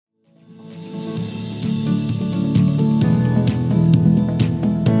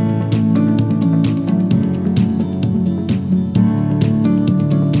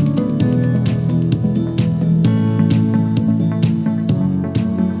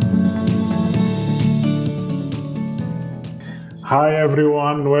Hi,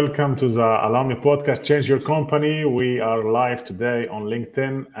 everyone. Welcome to the Alumni Podcast Change Your Company. We are live today on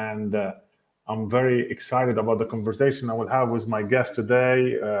LinkedIn, and I'm very excited about the conversation I will have with my guest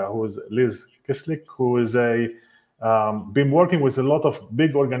today, who is Liz Kislik, who is been working with a lot of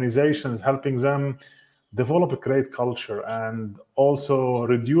big organizations, helping them develop a great culture and also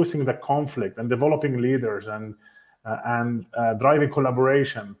reducing the conflict and developing leaders and driving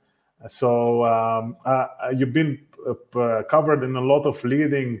collaboration. So you've been covered in a lot of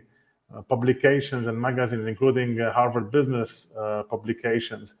leading publications and magazines, including Harvard Business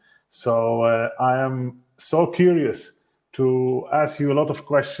publications. So I am so curious to ask you a lot of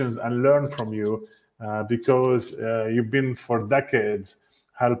questions and learn from you because you've been for decades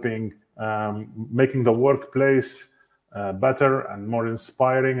helping making the workplace better and more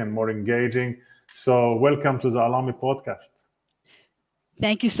inspiring and more engaging. So welcome to the Alumni Podcast.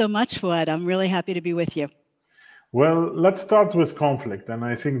 Thank you so much, Fuad. I'm really happy to be with you. Well, let's start with conflict. And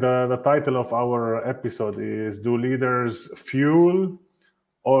I think the title of our episode is Do Leaders Fuel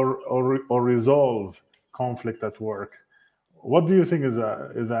or Resolve Conflict at Work? What do you think is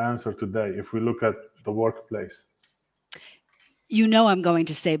the answer today if we look at the workplace? You know I'm going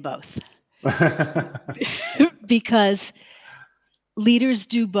to say both because leaders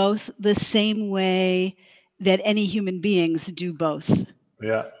do both the same way that any human beings do both.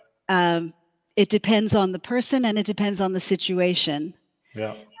 Yeah, It depends on the person and it depends on the situation.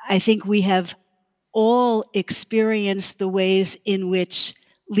 yeah, I think we have all experienced the ways in which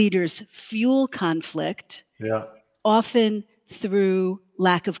leaders fuel conflict, yeah, often through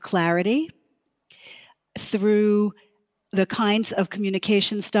lack of clarity, through the kinds of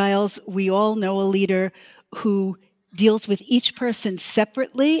communication styles. We all know a leader who deals with each person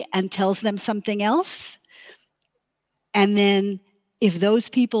separately and tells them something else. And then if those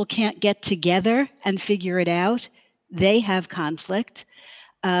people can't get together and figure it out, they have conflict.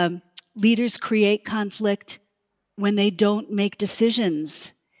 Leaders create conflict when they don't make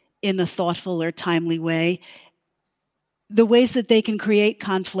decisions in a thoughtful or timely way. The ways that they can create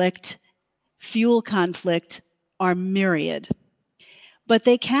conflict, fuel conflict, are myriad. But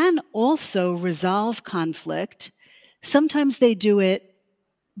they can also resolve conflict. Sometimes they do it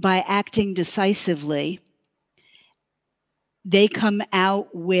by acting decisively. They come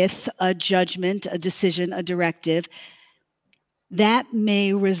out with a judgment, a decision, a directive. That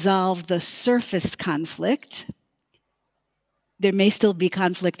may resolve the surface conflict. There may still be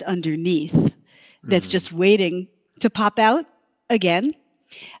conflict underneath that's just waiting to pop out again.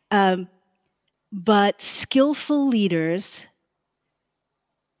 But skillful leaders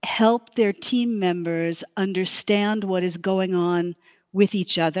help their team members understand what is going on with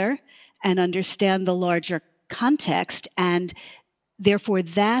each other and understand the larger context. And therefore,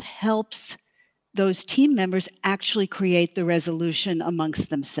 that helps those team members actually create the resolution amongst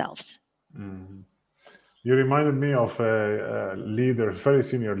themselves. You reminded me of a leader, very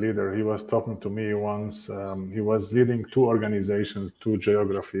senior leader. He was talking to me once. He was leading two organizations, two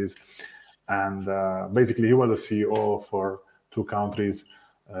geographies, and basically he was a CEO for two countries,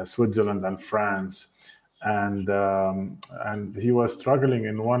 Switzerland and France. And he was struggling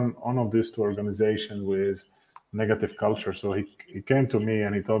in one of these two organizations with negative culture. So he came to me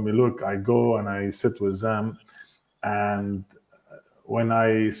and he told me, look, I go and I sit with them, and when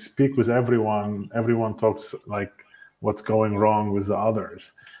I speak with everyone talks like what's going wrong with the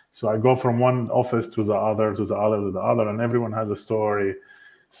others. So I go from one office to the other, to the other, to the other, and everyone has a story.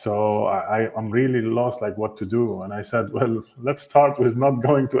 So I'm really lost, like what to do. And I said, well, let's start with not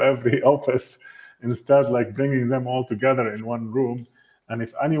going to every office. Instead, like bringing them all together in one room. And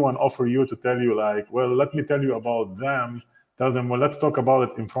if anyone offer you to tell you like, well, let me tell you about them, tell them, well, let's talk about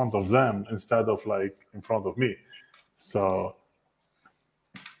it in front of them instead of like in front of me. So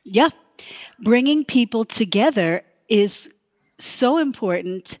Yeah. Bringing people together is so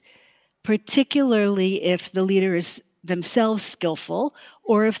important, particularly if the leader is themselves skillful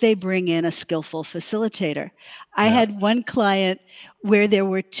or if they bring in a skillful facilitator. I yeah, had one client where there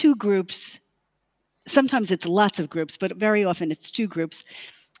were two groups. Sometimes it's lots of groups, but very often it's two groups.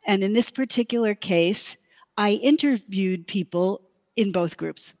 And in this particular case, I interviewed people in both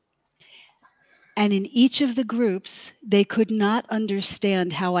groups. And in each of the groups, they could not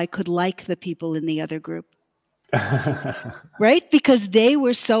understand how I could like the people in the other group. Right? Because they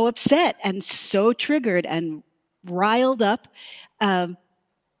were so upset and so triggered and riled up.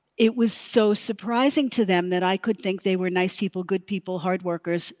 It was so surprising to them that I could think they were nice people, good people, hard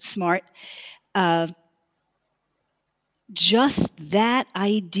workers, smart. Just that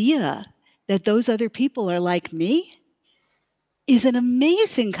idea that those other people are like me is an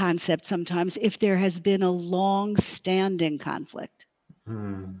amazing concept sometimes if there has been a long-standing conflict.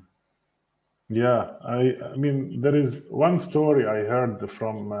 Yeah, I mean, there is one story I heard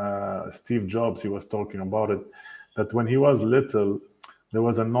from Steve Jobs. He was talking about it, that when he was little, there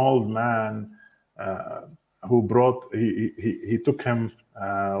was an old man uh, who brought he took him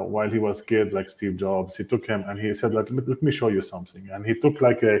while he was kid, like Steve Jobs. He took him and he said, let me show you something. And he took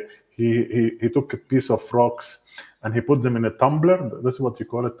like he took a piece of rocks and he put them in a tumbler. That's what you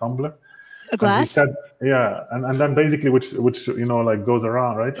call it, tumbler. A And he glass? said, yeah, and then basically which like goes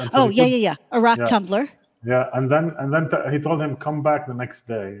around, right? And so Oh, he put, yeah. A rock yeah, tumbler. yeah, and then he told him come back the next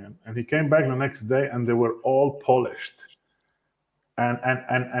day, and he came back the next day, and they were all polished.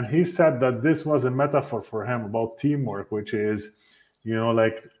 And he said that this was a metaphor for him about teamwork, which is,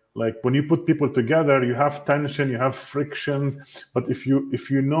 like when you put people together, you have tension, you have frictions, but if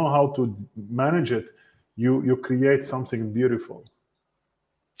you know how to manage it, you create something beautiful.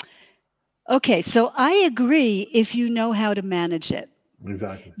 Okay, so I agree if you know how to manage it.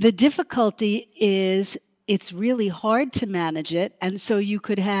 Exactly. The difficulty is it's really hard to manage it. And so you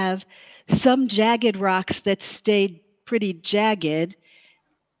could have some jagged rocks that stayed pretty jagged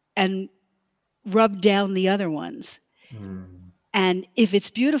and rub down the other ones. And if it's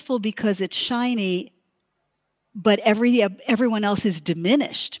beautiful because it's shiny, but everyone else is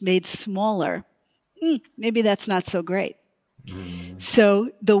diminished, made smaller, maybe that's not so great.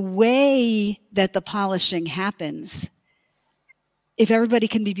 So the way that the polishing happens, if everybody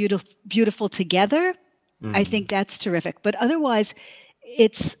can be beautiful together, I think that's terrific. But otherwise,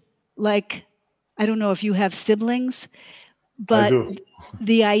 it's like, I don't know if you have siblings, I but do.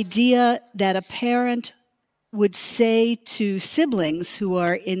 the idea that a parent would say to siblings who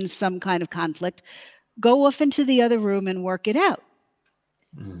are in some kind of conflict, go off into the other room and work it out.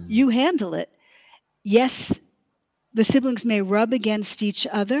 You handle it. Yes, the siblings may rub against each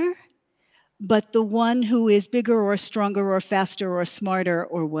other, but the one who is bigger or stronger or faster or smarter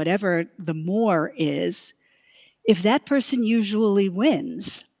or whatever the more is, if that person usually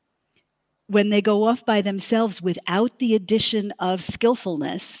wins, when they go off by themselves without the addition of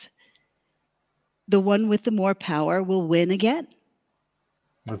skillfulness, the one with the more power will win again.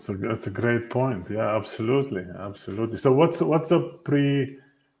 That's a great point. Yeah, absolutely, absolutely. So what's a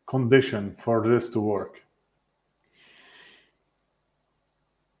precondition for this to work?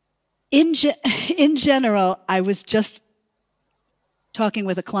 In general, I was just talking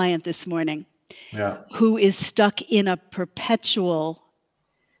with a client this morning Yeah. who is stuck in a perpetual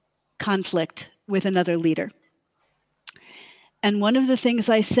conflict with another leader. And one of the things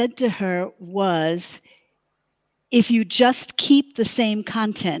I said to her was, if you just keep the same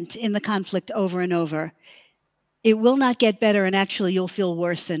content in the conflict over and over, it will not get better, and actually you'll feel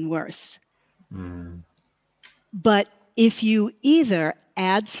worse and worse. But if you either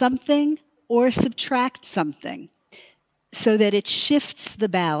add something or subtract something so that it shifts the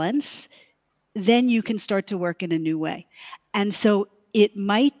balance, then you can start to work in a new way. And so it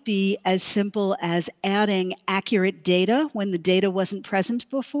might be as simple as adding accurate data when the data wasn't present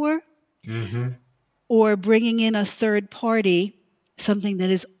before, or bringing in a third party. Something that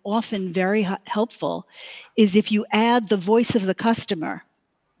is often very helpful is if you add the voice of the customer.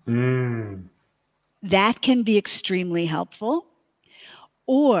 That can be extremely helpful.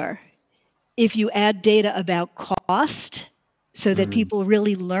 Or if you add data about cost so that people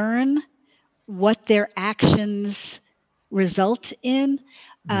really learn what their actions result in.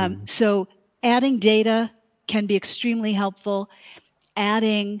 So adding data can be extremely helpful.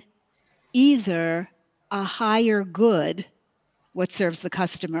 Adding either a higher good, what serves the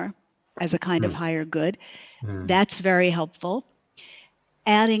customer as a kind of higher good, that's very helpful.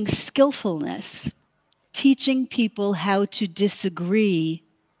 Adding skillfulness, teaching people how to disagree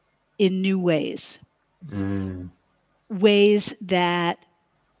in new ways, ways that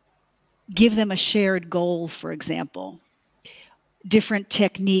give them a shared goal, for example, different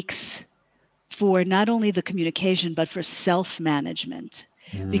techniques for not only the communication, but for self-management.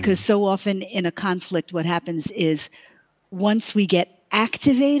 Because so often in a conflict, what happens is once we get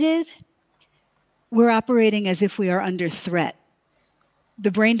activated, we're operating as if we are under threat.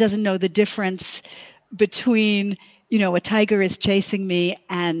 The brain doesn't know the difference between, a tiger is chasing me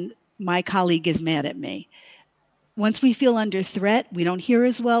and my colleague is mad at me. Once we feel under threat, we don't hear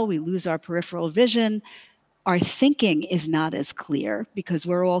as well, we lose our peripheral vision, our thinking is not as clear because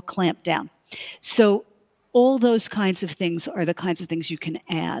we're all clamped down. So all those kinds of things are the kinds of things you can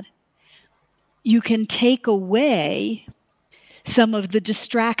add. You can take away some of the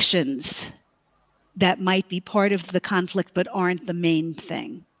distractions that might be part of the conflict but aren't the main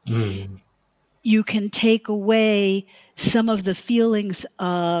thing. you can take away some of the feelings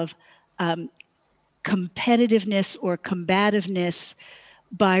of competitiveness or combativeness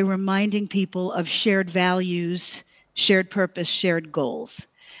by reminding people of shared values, shared purpose, shared goals.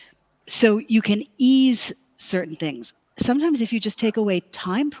 So you can ease certain things. Sometimes if you just take away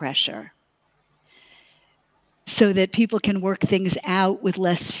time pressure so that people can work things out with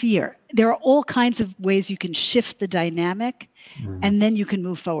less fear. There are all kinds of ways you can shift the dynamic, and then you can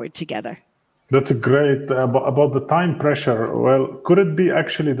move forward together. That's great. About the time pressure. Well, could it be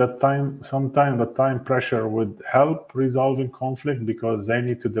actually that sometime the time pressure would help resolving conflict because they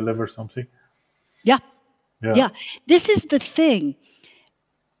need to deliver something? Yeah. Yeah. Yeah. This is the thing.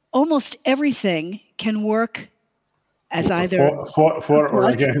 Almost everything can work as either a For or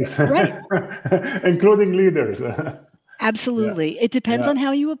plus, against, right? including leaders. Yeah. Absolutely. It depends Yeah. on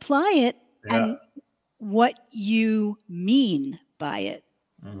how you apply it Yeah. and what you mean by it.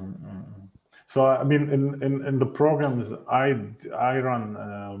 So I mean, in the programs I run,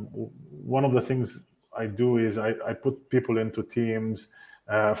 one of the things I do is I put people into teams,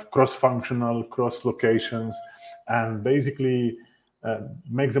 cross functional, cross locations, and basically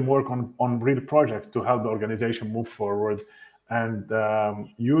make them work on real projects to help the organization move forward. And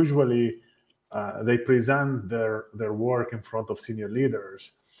usually they present their work in front of senior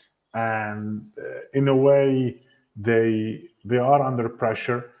leaders, and in a way they are under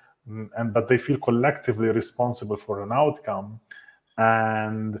pressure, and but they feel collectively responsible for an outcome.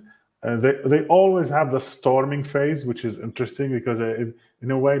 And they always have the storming phase, which is interesting because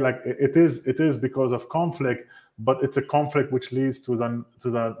in a way, like it is because of conflict, but it's a conflict which leads to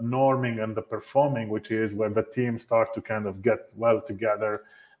the norming and the performing, which is where the team start to kind of get well together,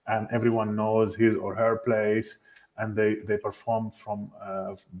 and everyone knows his or her place, and they perform from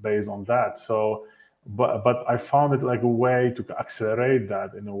based on that. So, but I found it like a way to accelerate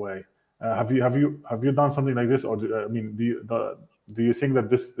that in a way. Have you done something like this, or I mean, do you think that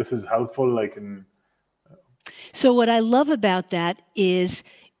this is helpful? Like in So, what I love about that is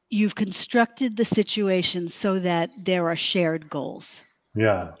you've constructed the situation so that there are shared goals,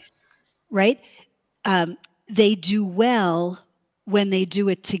 Yeah, right? Um, they do well when they do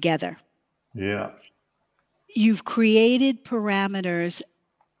it together. yeah, You've created parameters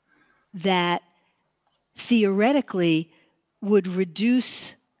that theoretically would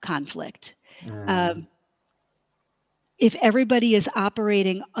reduce conflict. Um, if everybody is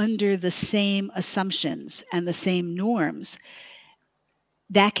operating under the same assumptions and the same norms,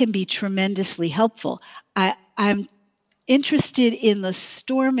 that can be tremendously helpful. I'm interested in the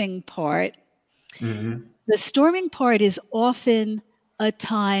storming part. The storming part is often a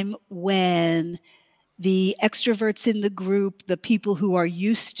time when the extroverts in the group, the people who are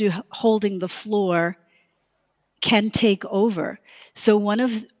used to holding the floor, can take over. So one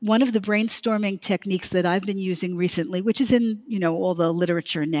of the brainstorming techniques that I've been using recently, which is in all the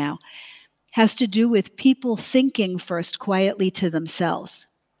literature now, has to do with people thinking first quietly to themselves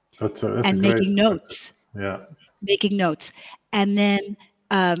that's a and great practice. Yeah, making notes, and then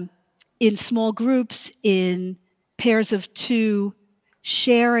in small groups, in pairs of two,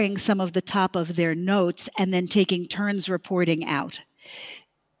 sharing some of the top of their notes and then taking turns reporting out,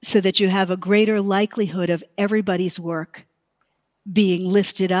 so that you have a greater likelihood of everybody's work being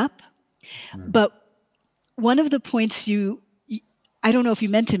lifted up. But one of the points I don't know if you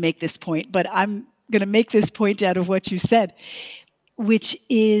meant to make this point, but I'm going to make this point out of what you said, which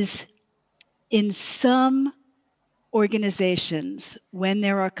is in some organizations, when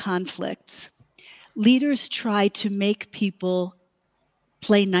there are conflicts, leaders try to make people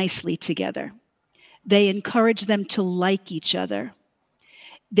play nicely together. They encourage them to like each other.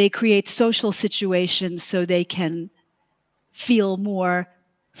 They create social situations so they can feel more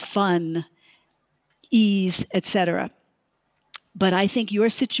fun, ease, etc. But I think your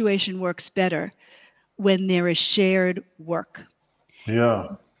situation works better when there is shared work. yeah,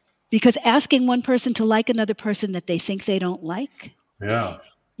 Because asking one person to like another person that they think they don't like, yeah,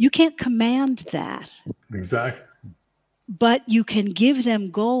 you can't command that. exactly. But you can give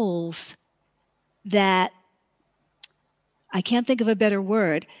them goals that, I can't think of a better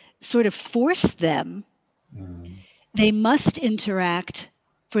word, sort of force them. They must interact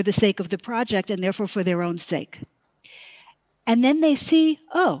for the sake of the project and therefore for their own sake. And then they see,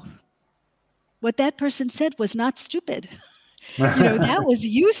 oh, what that person said was not stupid. That was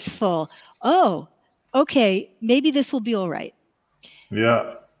useful. Oh, okay, maybe this will be all right.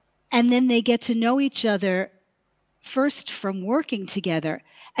 Yeah, And then they get to know each other first from working together.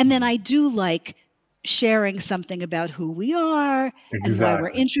 And then I do like sharing something about who we are and why we're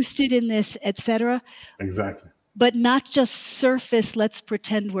exactly, interested in this, etc. exactly. But not just surface, let's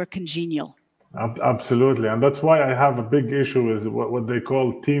pretend we're congenial. Absolutely, and that's why I have a big issue with what they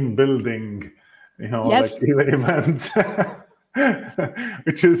call team building, like Yes. events,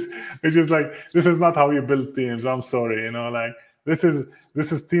 which is like, this is not how you build teams. I'm sorry, like, this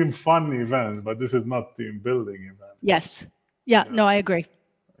is team fun event, but this is not team building event. Yes. Yeah. Yeah, No, I agree.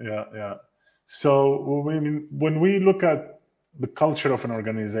 yeah. So when we look at the culture of an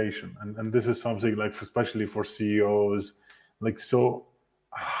organization, and this is something like, especially for CEOs, like, so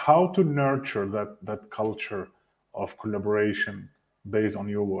how to nurture that culture of collaboration based on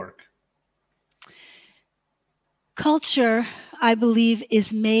your work. Culture, I believe,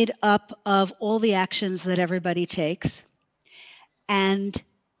 is made up of all the actions that everybody takes. And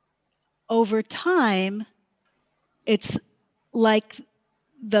over time, it's like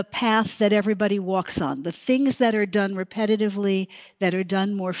the path that everybody walks on. The things that are done repetitively, that are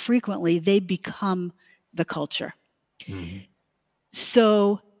done more frequently, they become the culture. Mhm.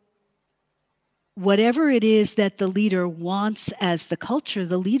 So, whatever it is that the leader wants as the culture,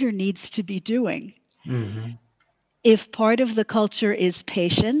 the leader needs to be doing. Mhm. If part of the culture is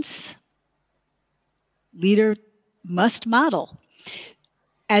patience, leader must model.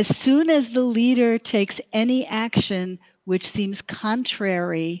 As soon as the leader takes any action which seems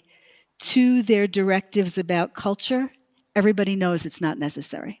contrary to their directives about culture, everybody knows it's not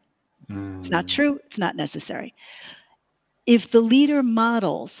necessary. It's not Mm. true, it's not necessary. If the leader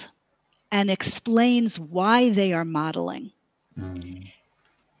models and explains why they are modeling, Mm.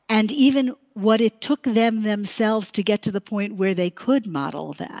 and even what it took them themselves to get to the point where they could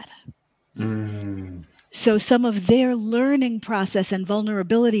model that. Mm. So, some of their learning process and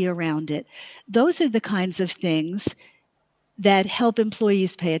vulnerability around it, those are the kinds of things that help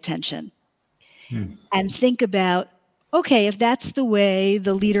employees pay attention Mm. and think about, okay, if that's the way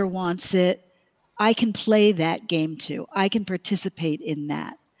the leader wants it, I can play that game too. I can participate in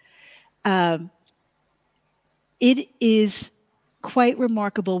that. Um, it is quite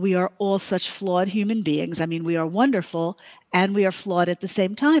remarkable. We are all such flawed human beings. I mean, we are wonderful and we are flawed at the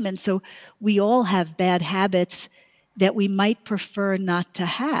same time. And so we all have bad habits that we might prefer not to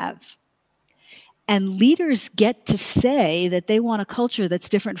have. And leaders get to say that they want a culture that's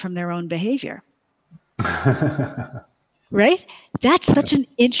different from their own behavior, right? That's such an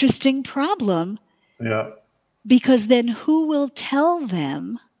interesting problem Yeah, because then who will tell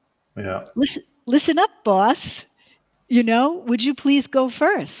them, yeah, listen up, boss, would you please go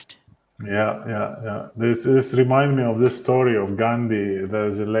first? yeah. This reminds me of this story of Gandhi.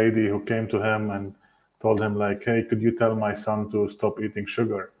 There's a lady who came to him and told him, like, "Hey, could you tell my son to stop eating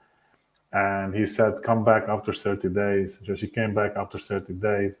sugar?" And he said, "Come back after 30 days." So she came back after 30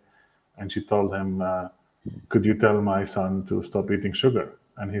 days, and she told him, "Could you tell my son to stop eating sugar?"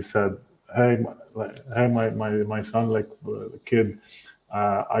 And he said, "Hey, my son, like, kid,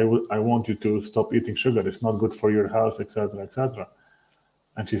 I want you to stop eating sugar. It's not good for your health, etc., etc."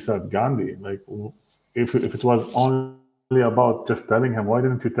 And she said, "Gandhi, like, if it was only about just telling him, why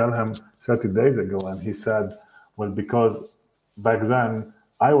didn't you tell him 30 days ago?" And he said, "Well, because back then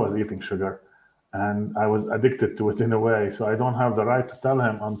I was eating sugar and I was addicted to it in a way. So I don't have the right to tell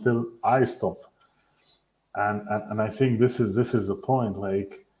him until I stop." And I think this is a point.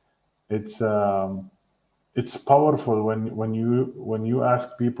 Like, it's it's powerful when you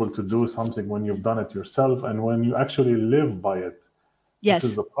ask people to do something when you've done it yourself and when you actually live by it. This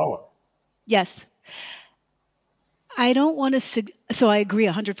is Yes, the power. yes. I don't want to, so I agree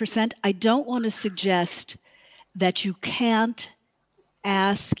 100%. I don't want to suggest that you can't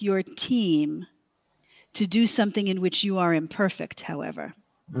ask your team to do something in which you are imperfect, however.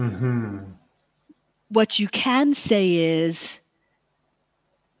 Hmm. What you can say is,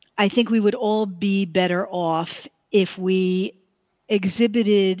 I think we would all be better off if we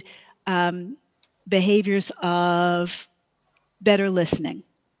exhibited um, behaviors of better listening.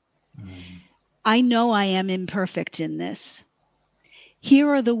 I know I am imperfect in this. Here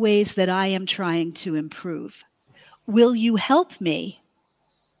are the ways that I am trying to improve. Will you help me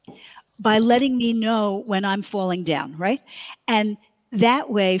by letting me know when I'm falling down, right? And that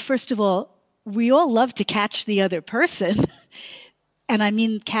way, first of all, we all love to catch the other person. And I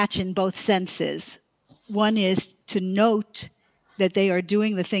mean catch in both senses. One is to note that they are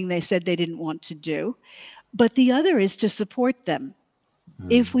doing the thing they said they didn't want to do, but the other is to support them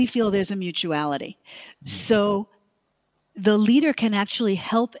if we feel there's a mutuality. So the leader can actually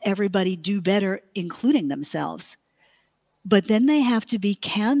help everybody do better, including themselves. But then they have to be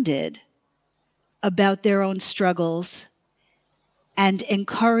candid about their own struggles and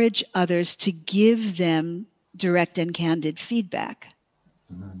encourage others to give them direct and candid feedback.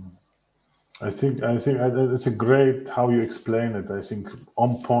 I think it's a great how you explain it. I think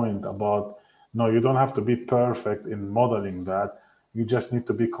on point about No, you don't have to be perfect in modeling that. You just need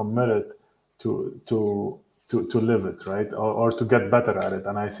to be committed to live it, right? Or to get better at it.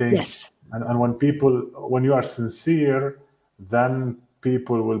 And I think, Yes. and when you are sincere, then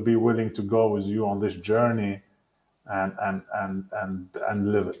people will be willing to go with you on this journey and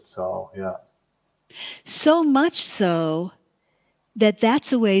live it. So yeah. So much so that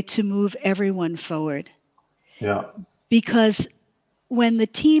that's a way to move everyone forward. Yeah. Because when the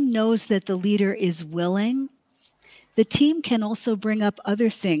team knows that the leader is willing, the team can also bring up other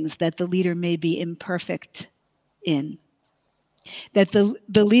things that the leader may be imperfect in, that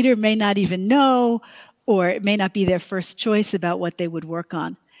the leader may not even know, or it may not be their first choice about what they would work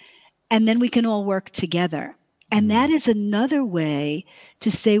on. And then we can all work together. And that is another way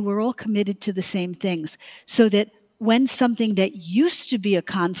to say we're all committed to the same things, so that when something that used to be a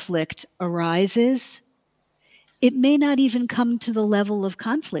conflict arises, it may not even come to the level of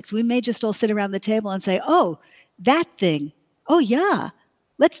conflict. We may just all sit around the table and say, oh, that thing. Oh, yeah,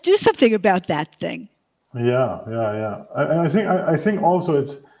 let's do something about that thing. Yeah, yeah, yeah. I think also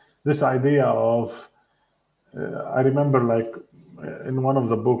it's this idea of I remember like in one of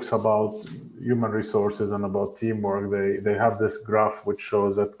the books about human resources and about teamwork, they have this graph which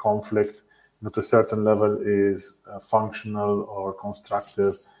shows that conflict, to a certain level, is functional or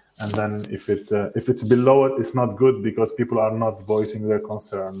constructive, and then if it's below it, it's not good because people are not voicing their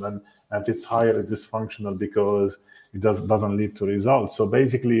concern. And if it's higher, it's dysfunctional because it doesn't lead to results. So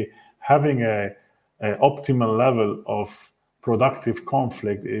basically, having a optimal level of productive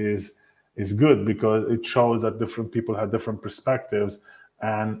conflict is good because it shows that different people have different perspectives,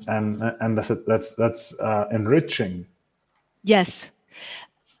 and that's enriching. Yes.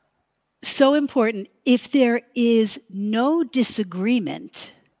 So important. If there is no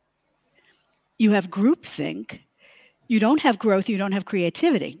disagreement, you have groupthink, you don't have growth, you don't have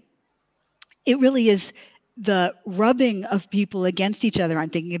creativity. It really is the rubbing of people against each other. I'm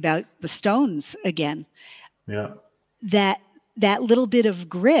thinking about the Stones again. Yeah, That that little bit of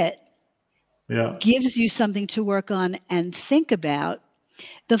grit yeah. gives you something to work on and think about.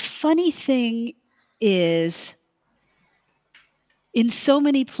 The funny thing is, in so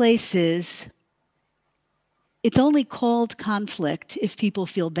many places, it's only called conflict if people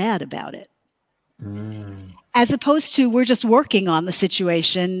feel bad about it, as opposed to we're just working on the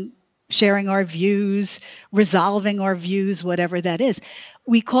situation, sharing our views, resolving our views, whatever that is.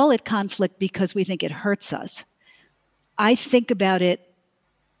 We call it conflict because we think it hurts us. I think about it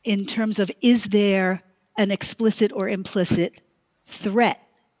in terms of, is there an explicit or implicit threat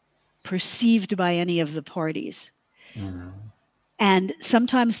perceived by any of the parties? And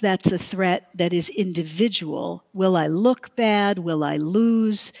sometimes that's a threat that is individual. Will I look bad? Will I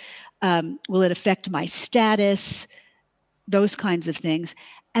lose? Will it affect my status? Those kinds of things.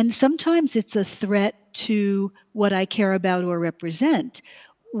 And sometimes it's a threat to what I care about or represent.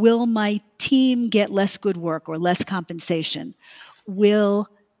 Will my team get less good work or less compensation? Will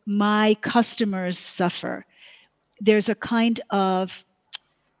my customers suffer? There's a kind of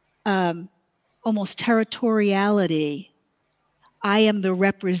almost territoriality. I am the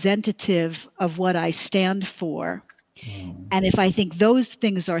representative of what I stand for. And if I think those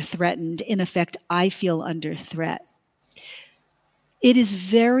things are threatened, in effect, I feel under threat. It is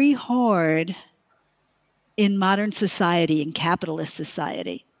very hard in modern society, in capitalist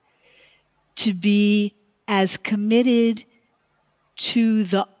society, to be as committed to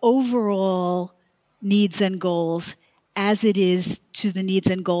the overall needs and goals as it is to the needs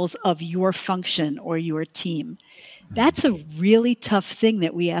and goals of your function or your team. That's a really tough thing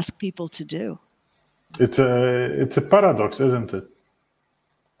that we ask people to do. It's a paradox, isn't it?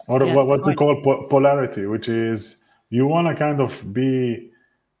 Or Yeah. what we call polarity, which is you want to kind of be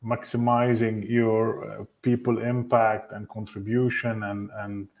maximizing your people impact and contribution,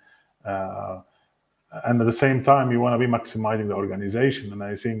 and at the same time you want to be maximizing the organization. And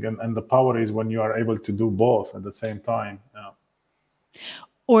I think and the power is when you are able to do both at the same time. Yeah.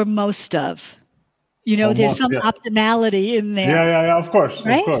 Or most of. There's Almost, some yeah. optimality in there, Yeah, yeah, yeah. Of course, of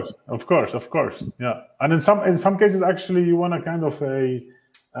right? course, of course, of course. Yeah, and in some cases, actually, you want to kind of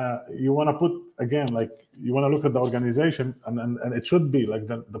you want to put again, like you want to look at the organization, and it should be like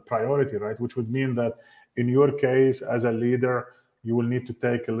the priority, right? Which would mean that in your case, as a leader, you will need to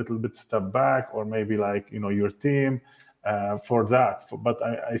take a little bit step back, or maybe like your team for that. But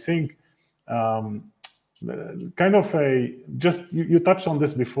I think kind of just you touched on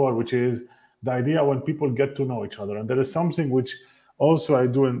this before, which is the idea when people get to know each other. And there is something which also I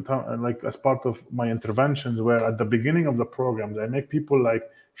do like as part of my interventions, where at the beginning of the programs I make people like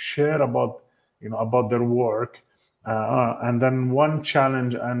share about about their work, and then one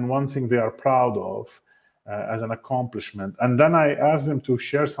challenge and one thing they are proud of as an accomplishment. And then I ask them to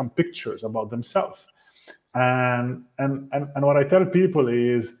share some pictures about themselves. And what I tell people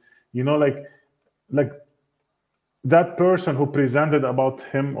is, like that person who presented about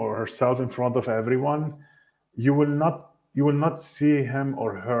him or herself in front of everyone, you will not see him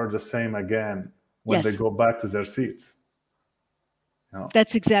or her the same again when they Yes, go back to their seats.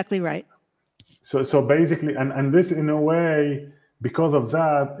 that's exactly right. So basically, and this in a way, because of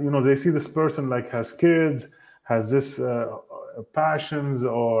that, they see this person like has kids, has this passions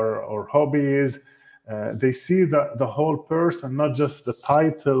or hobbies. They see the whole person, not just the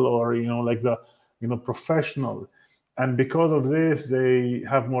title or like the professional. And because of this, they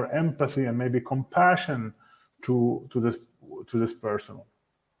have more empathy and maybe compassion to this person.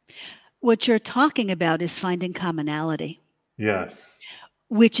 What you're talking about is finding commonality, Yes.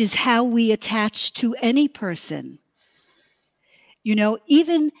 which is how we attach to any person.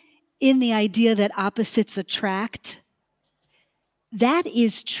 Even in the idea that opposites attract, that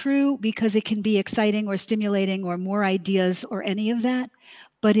is true because it can be exciting or stimulating or more ideas or any of that.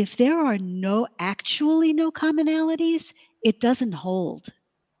 But if there are actually no commonalities, it doesn't hold.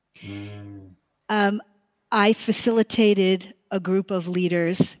 Mm. I facilitated a group of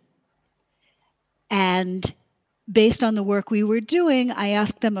leaders, and based on the work we were doing, I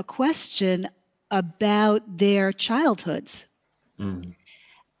asked them a question about their childhoods. Mm.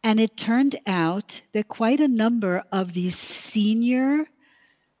 And it turned out that quite a number of these senior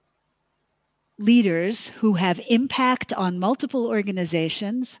leaders who have impact on multiple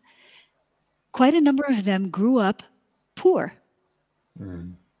organizations, quite a number of them grew up poor.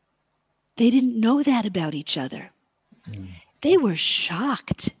 Mm. They didn't know that about each other. Mm. They were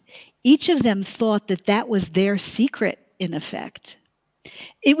shocked. Each of them thought that that was their secret, in effect.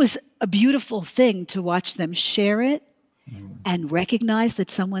 It was a beautiful thing to watch them share it Mm. and recognize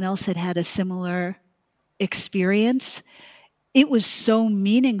that someone else had had a similar experience. It was so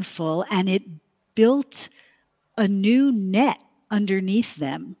meaningful, and it built a new net underneath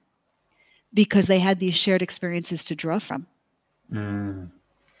them because they had these shared experiences to draw from. Mm.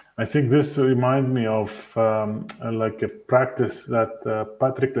 I think this reminds me of like a practice that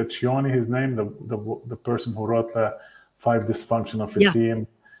Patrick Lencioni, his name, the person who wrote the Five Dysfunction of a Yeah. Team.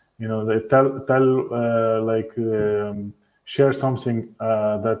 They tell like share something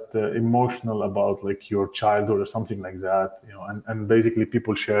that emotional about like your childhood or something like that. And basically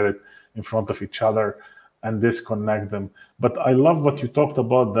people share it in front of each other and disconnect them. But I love what you talked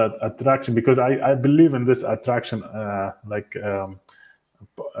about, that attraction, because I believe in this attraction,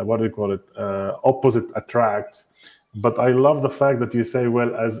 what do you call it, opposite attracts. But I love the fact that you say,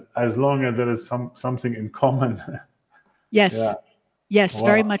 well, as long as there is something in common. Yeah. Yes. Yes,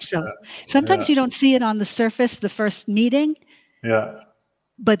 very Wow. much so. Sometimes Yeah. you don't see it on the surface the first meeting, Yeah.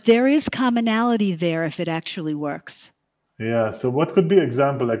 but there is commonality there if it actually works. Yeah. So what could be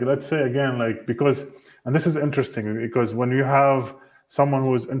example? Like, let's say again, like, because, and this is interesting because when you have someone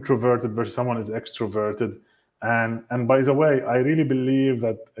who is introverted versus someone is extroverted, and by the way, I really believe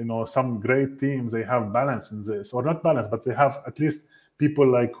that some great teams, they have balance in this, or not balance, but they have at least people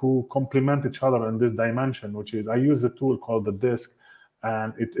like who complement each other in this dimension, which is, I use the tool called the disc,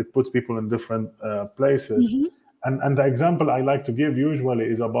 and it puts people in different places. Hmm. And the example I like to give usually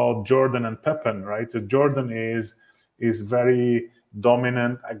is about Jordan and Pippen, right? Jordan is very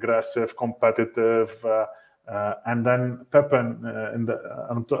dominant, aggressive, competitive, and then Pippen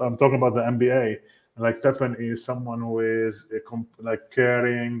I'm talking about the NBA. Like Pippen is someone who is like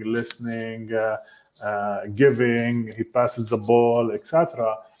caring, listening, giving. He passes the ball,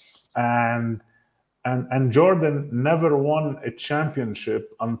 etc. And and Jordan never won a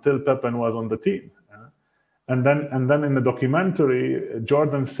championship until Pippen was on the team. And then in the documentary,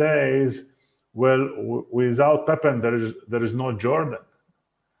 Jordan says, "Well, without Pippen, there is no Jordan." Yeah.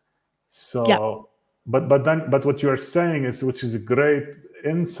 So, but what you are saying is, which is a great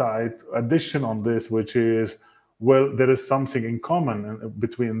insight addition on this, which is, well, there is something in common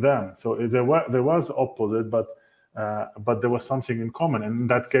between them. So there was opposite, but there was something in common. And in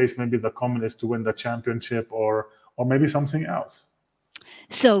that case, maybe the common is to win the championship, or maybe something else.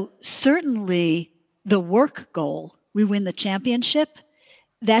 So certainly the work goal, we win the championship,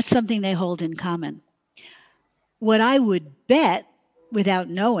 that's something they hold in common. What I would bet, without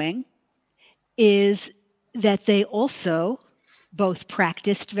knowing, is that they also both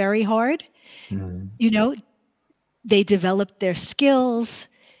practiced very hard. Mm. You know, they developed their skills,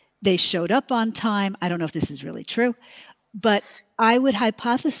 they showed up on time. I don't know if this is really true, but I would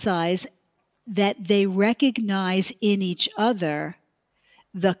hypothesize that they recognize in each other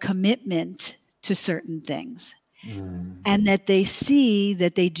the commitment to certain things. and that they see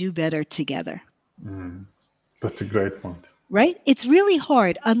that they do better together. That's a great point. Right? It's really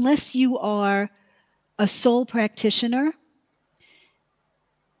hard unless you are a sole practitioner.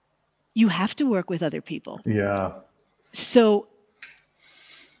 You have to work with other people. Yeah. So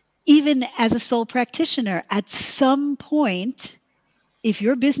even as a sole practitioner, at some point, if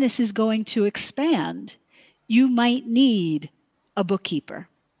your business is going to expand, you might need a bookkeeper.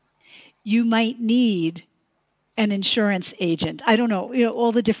 You might need an insurance agent. I don't know,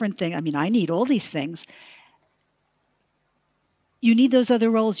 all the different things. I mean, I need all these things. You need those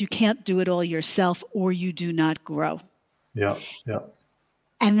other roles. You can't do it all yourself, or you do not grow. Yeah. Yeah.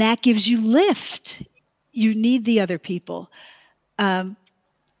 And that gives you lift. You need the other people.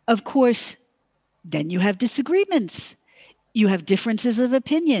 Of course, then you have disagreements. You have differences of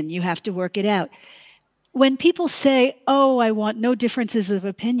opinion. You have to work it out. When people say, oh, I want no differences of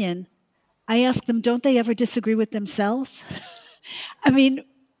opinion, I ask them, don't they ever disagree with themselves? I mean,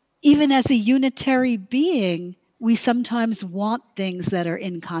 even as a unitary being, we sometimes want things that are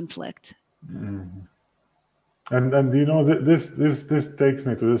in conflict. And this takes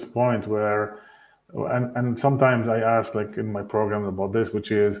me to this point where, and sometimes I ask, like in my program, about this,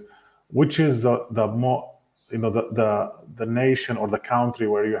 which is the more, the nation or the country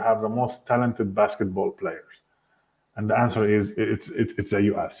where you have the most talented basketball players. And the answer is it's the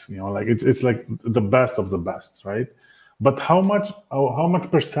US. Like it's like the best of the best, right? But how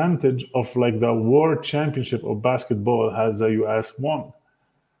much percentage of like the world championship of basketball has the US won?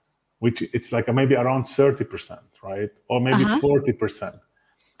 Which it's like maybe around 30%, right? Or maybe Uh-huh. 40%.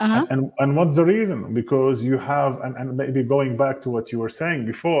 Uh-huh. And what's the reason? Because you have, and maybe going back to what you were saying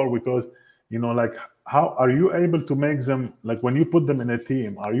before, because like, how are you able to make them, like when you put them in a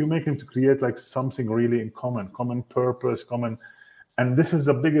team, are you making to create like something really in common purpose, common? And this is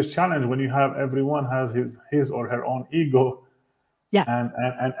the biggest challenge when you have everyone has his or her own ego, Yeah.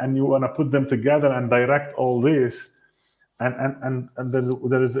 and you want to put them together and direct all this. And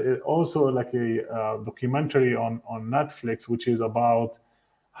there is also like a documentary on Netflix, which is about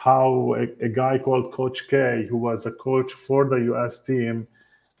how a guy called Coach K, who was a coach for the US team,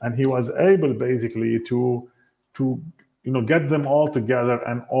 and he was able basically to get them all together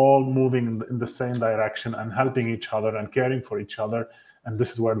and all moving in the same direction and helping each other and caring for each other. And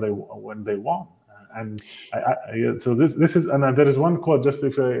this is where when they won. And so this is, and there is one quote, just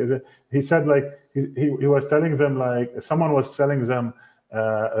if he said, like, he was telling them, like, someone was telling them,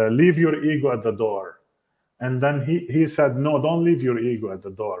 leave your ego at the door. And then he said, no, don't leave your ego at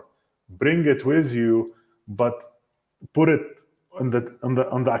the door. Bring it with you, but put it on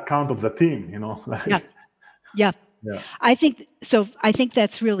the account of the team. Yeah. Like, Yeah. yeah, I think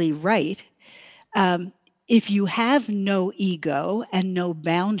that's really right. If you have no ego and no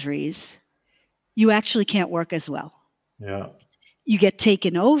boundaries, you actually can't work as well. yeah, You get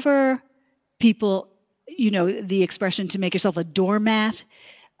taken over. People, the expression to make yourself a doormat,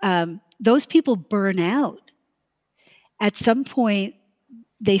 those people burn out. At some point,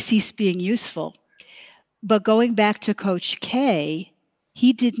 they cease being useful. But going back to Coach K,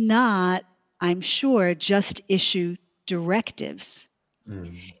 he did not, I'm sure, just issue directives.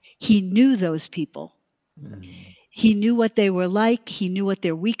 He knew those people. He knew what they were like. He knew what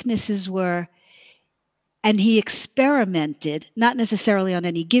their weaknesses were. And he experimented, not necessarily on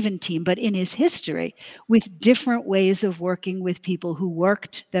any given team, but in his history, with different ways of working with people who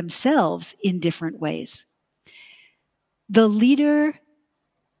worked themselves in different ways. The leader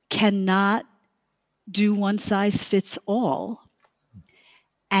cannot do one size fits all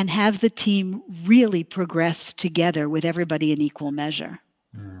and have the team really progress together with everybody in equal measure.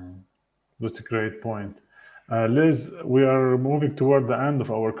 that's a great point. Liz, we are moving toward the end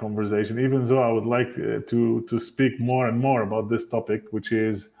of our conversation, even though I would like to speak more and more about this topic, which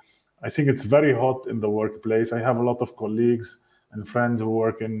is, I think it's very hot in the workplace. I have a lot of colleagues and friends who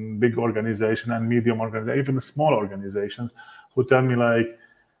work in big organizations and medium organizations, even small organizations, who tell me, like,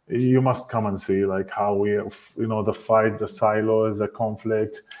 you must come and see, like, how we, the fight, the silos, the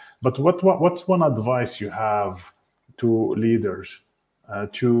conflict. But what's one advice you have to leaders,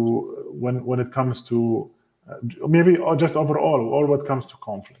 to when it comes to, maybe, or just overall, or what comes to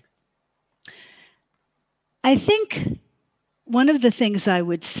conflict? I think one of the things I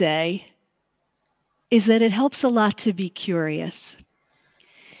would say is that it helps a lot to be curious,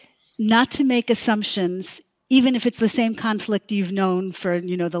 not to make assumptions, even if it's the same conflict you've known for,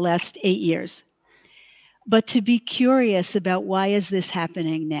 the last 8 years, but to be curious about, why is this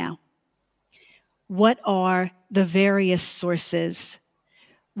happening now? What are the various sources?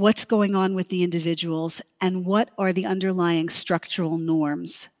 What's going on with the individuals? And what are the underlying structural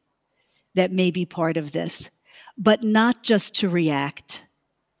norms that may be part of this? but not just to react.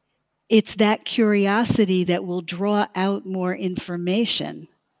 It's that curiosity that will draw out more information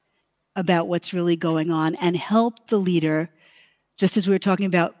about what's really going on and help the leader, just as we were talking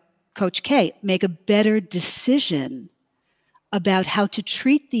about Coach K, make a better decision about how to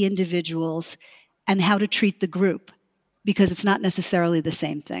treat the individuals and how to treat the group, because it's not necessarily the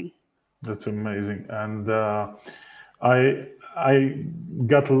same thing. That's amazing. And I I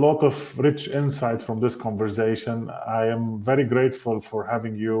got a lot of rich insight from this conversation. I am very grateful for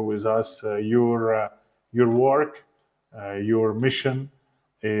having you with us. Your work, your mission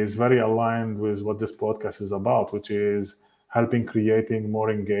is very aligned with what this podcast is about, which is helping creating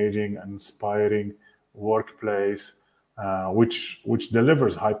more engaging and inspiring workplace, which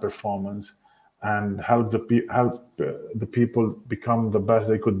delivers high performance and help the people become the best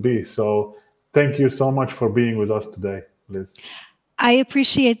they could be. So, thank you so much for being with us today, Liz. I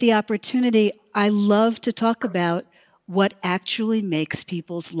appreciate the opportunity. I love to talk about what actually makes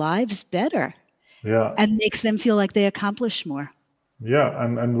people's lives better Yeah, and makes them feel like they accomplish more. yeah,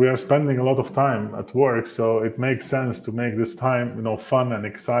 and we are spending a lot of time at work, so it makes sense to make this time, fun and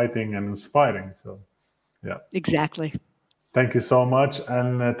exciting and inspiring. So, yeah. Exactly. Thank you so much.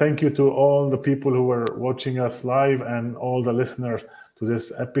 And thank you to all the people who were watching us live and all the listeners to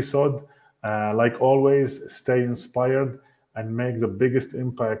this episode. Like always, stay inspired and make the biggest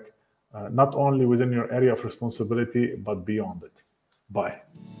impact, not only within your area of responsibility, but beyond it.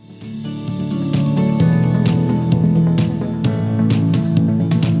 Bye.